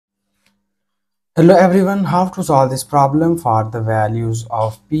Hello everyone, how to solve this problem for the values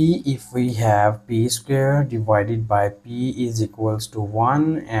of p if we have p square divided by p is equals to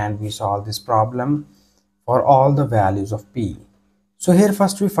 1, and we solve this problem for all the values of p. So here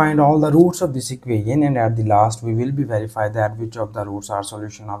first we find all the roots of this equation, and at the last we will be verify that which of the roots are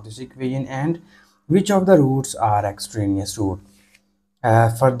solution of this equation and which of the roots are extraneous root.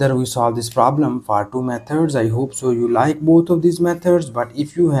 Further, we solve this problem for two methods. I hope so you like both of these methods, but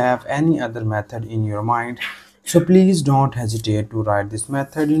if you have any other method in your mind, so please don't hesitate to write this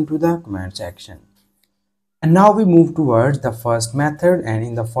method into the comment section. And now we move towards the first method, and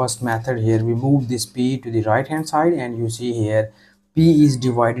in the first method here we move this p to the right hand side, and you see here p is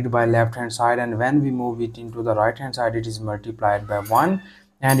divided by left hand side, and when we move it into the right hand side it is multiplied by 1,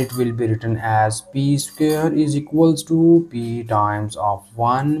 and it will be written as p square is equals to p times of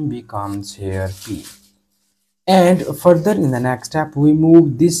 1 becomes here p. And further in the next step we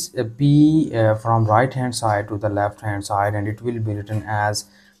move this p from right hand side to the left hand side, and it will be written as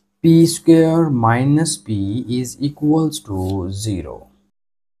p square minus p is equals to 0.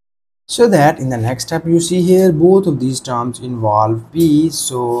 So that in the next step you see here both of these terms involve p,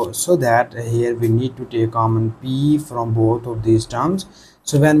 so that here we need to take common p from both of these terms.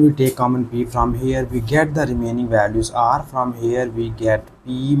 So when we take common p from here, we get the remaining values are, from here we get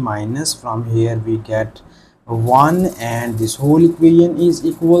p minus, from here we get 1, and this whole equation is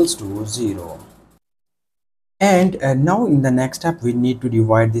equals to 0. And now in the next step we need to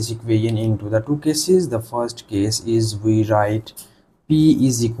divide this equation into the two cases. The first case is we write p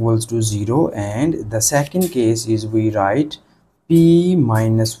is equals to 0, and the second case is we write p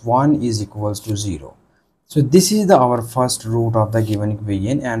minus 1 is equals to 0. So this is our first root of the given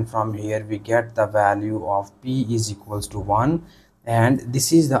equation, and from here we get the value of p is equals to 1, and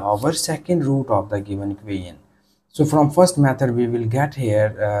this is our second root of the given equation. So from first method we will get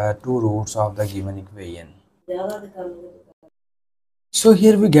here two roots of the given equation. So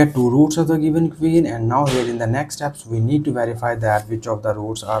here we get two roots of the given equation, and now here in the next steps we need to verify that which of the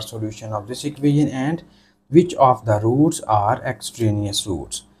roots are solution of this equation and which of the roots are extraneous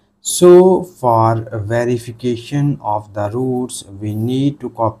roots. So for verification of the roots we need to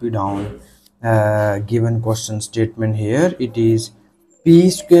copy down given question statement. Here it is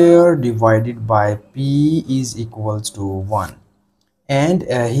p square divided by p is equals to 1, and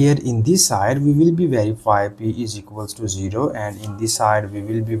here in this side we will be verify p is equals to 0, and in this side we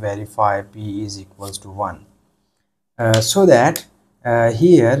will be verify p is equals to 1. So that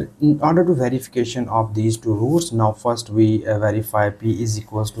here in order to verification of these two roots, now first we verify p is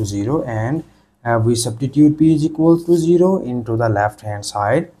equals to 0, and we substitute p is equals to 0 into the left hand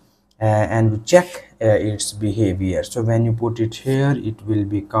side, and we check its behavior. So when you put it here it will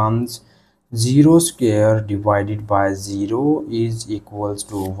becomes 0 square divided by 0 is equals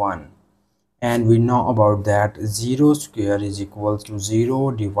to 1, and we know about that 0 square is equals to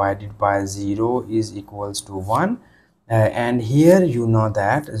 0 divided by 0 is equals to 1, and here you know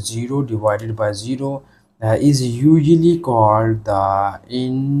that 0 divided by 0 is usually called the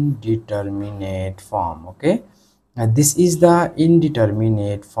indeterminate form. Okay, this is the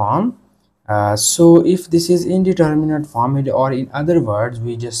indeterminate form. So if this is indeterminate form, or in other words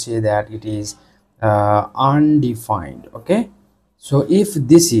we just say that it is undefined. Okay, so if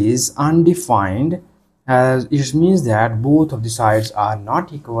this is undefined, it means that both of the sides are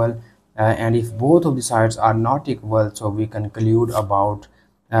not equal, and if both of the sides are not equal, so we conclude about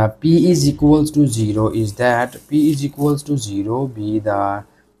p is equals to 0 is that p is equals to 0 be the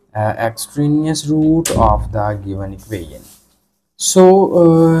extraneous root of the given equation.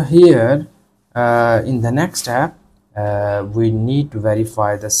 So here in the next step we need to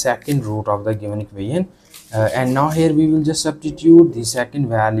verify the second root of the given equation, and now here we will just substitute the second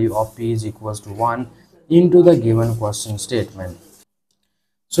value of p is equals to 1 into the given question statement.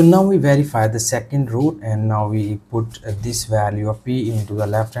 So now we verify the second root, and now we put this value of p into the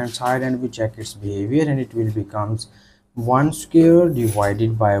left hand side, and we check its behavior, and it will becomes 1 square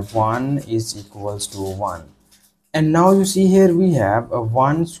divided by 1 is equals to 1. And now you see here we have a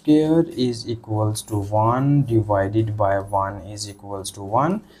 1 square is equals to 1 divided by 1 is equals to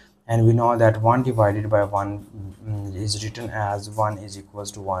 1, and we know that 1 divided by 1 is written as 1 is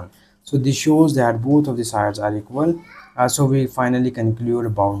equals to 1. So this shows that both of the sides are equal. So we finally conclude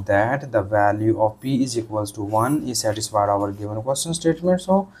about that the value of p is equals to 1 is satisfied our given question statement.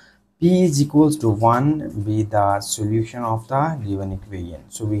 So p is equals to 1 be the solution of the given equation.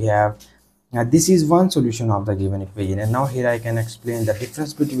 So we have this is one solution of the given equation, and now here I can explain the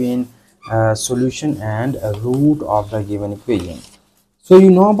difference between solution and a root of the given equation. So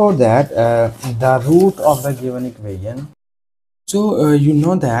you know about that the root of the given equation. So you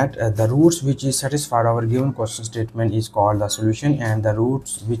know that the roots which is satisfied our given question statement is called the solution, and the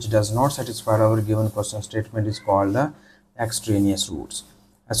roots which does not satisfy our given question statement is called the extraneous roots.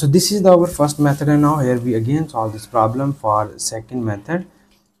 So this is our first method, and now here we again solve this problem for second method.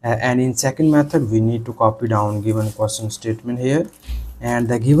 And in second method we need to copy down given question statement here, and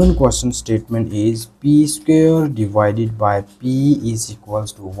the given question statement is p square divided by p is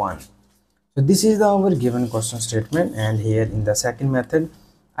equals to 1. So this is our given question statement, and here in the second method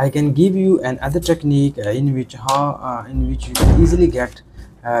I can give you another technique in which you can easily get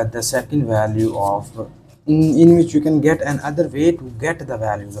the second value of in which you can get another way to get the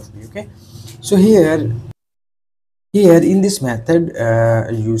values of p. Okay, so here in this method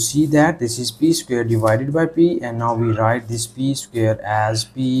you see that this is p square divided by p, and now we write this p square as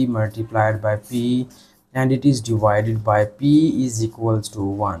p multiplied by p, and it is divided by p is equals to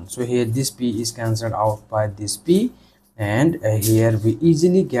 1. So here this p is cancelled out by this p, and here we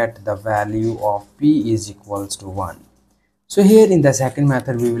easily get the value of p is equals to 1. So here in the second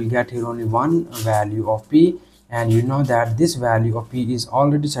method we will get here only one value of p, and you know that this value of p is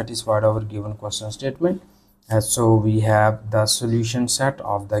already satisfied our given question statement. So we have the solution set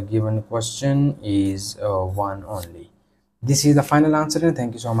of the given question is 1 only. This is the final answer, and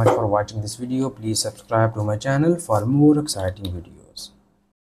thank you so much for watching this video. Please subscribe to my channel for more exciting videos.